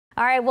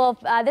All right, well,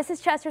 this is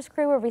Chester's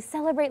Crew, where we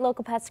celebrate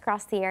local pets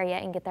across the area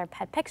and get their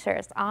pet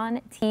pictures on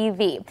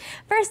TV.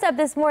 First up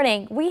this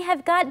morning, we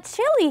have got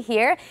Chili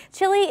here.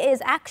 Chili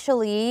is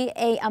actually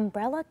a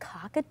umbrella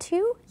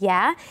cockatoo,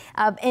 yeah,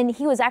 and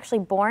he was actually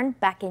born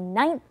back in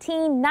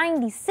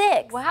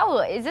 1996. Wow,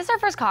 is this our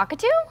first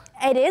cockatoo?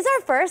 It is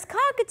our first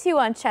cockatoo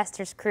on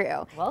Chester's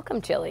Crew.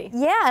 Welcome, Chili.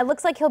 Yeah, it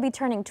looks like he'll be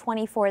turning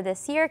 24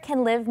 this year,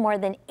 can live more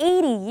than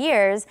 80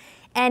 years,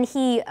 and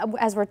he,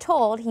 as we're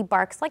told, he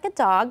barks like a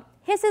dog,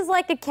 hisses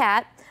like a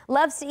cat,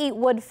 loves to eat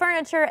wood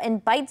furniture,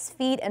 and bites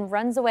feet and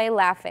runs away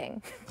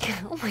laughing.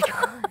 Oh my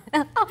God.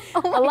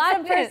 A lot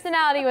of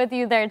personality with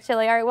you there,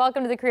 Chili. All right,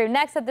 welcome to the crew.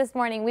 Next up this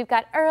morning, we've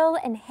got Earl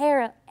and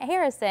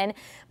Harrison,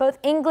 both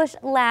English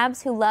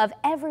labs who love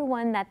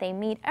everyone that they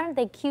meet. Aren't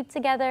they cute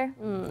together?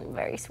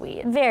 Very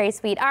sweet. Very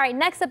sweet. All right,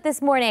 next up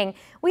this morning,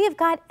 we have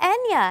got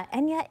Enya.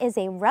 Enya is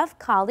a rough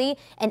collie,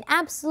 an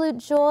absolute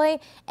joy,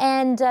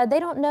 and they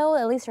don't know,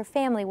 at least her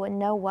family wouldn't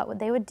know what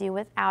they would do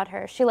without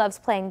her. She loves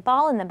playing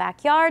ball in the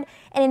backyard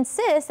and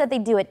insists that they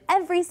do it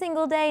every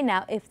single day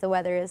now if the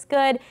weather is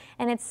good,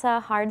 and it's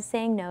hard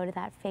saying no to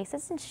that face.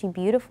 Isn't she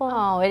beautiful?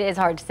 Oh, it is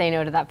hard to say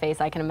no to that face,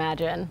 I can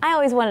imagine. I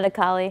always wanted a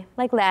collie,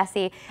 like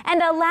Lassie. And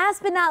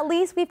last but not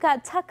least, we've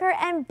got Tucker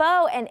and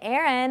Bo and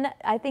Aaron.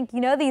 I think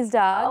you know these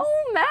dogs.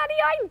 Oh,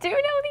 Maddie, I do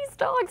know these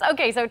dogs.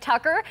 Okay, so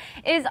Tucker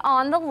is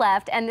on the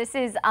left, and this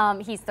is,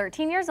 he's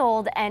 13 years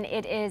old, and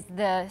it is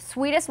the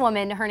sweetest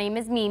woman. Her name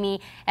is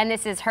Mimi, and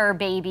this is her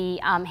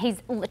baby.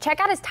 Check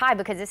out his tie,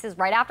 because this is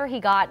right after he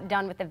got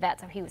done with the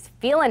vet, so he was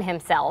feeling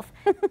himself.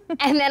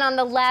 And then on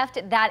the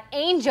left, that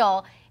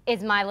angel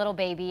is my little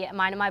baby,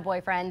 mine and my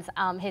boyfriend's.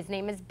 His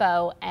name is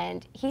Bo,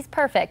 and he's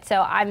perfect.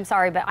 So I'm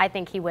sorry, but I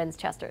think he wins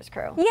Chester's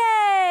Crew.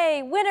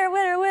 Yay! Winner,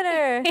 winner,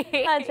 winner!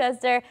 Hi,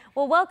 Chester.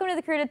 Well, welcome to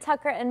the crew to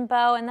Tucker and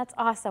Bo, and that's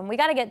awesome. We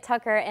got to get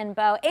Tucker and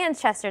Bo and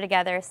Chester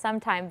together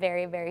sometime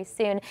very, very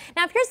soon.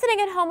 Now, if you're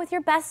sitting at home with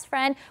your best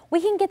friend,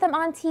 we can get them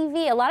on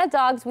TV. A lot of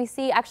dogs we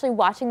see actually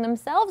watching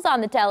themselves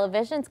on the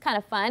television. It's kind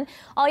of fun.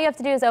 All you have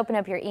to do is open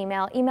up your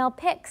email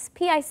pics,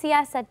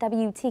 P-I-C-S at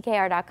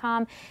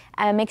WTKR.com,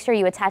 and make sure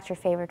you attach your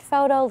favorite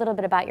photo, a little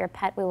bit about your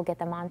pet. We will get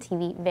them on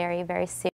TV very, very soon.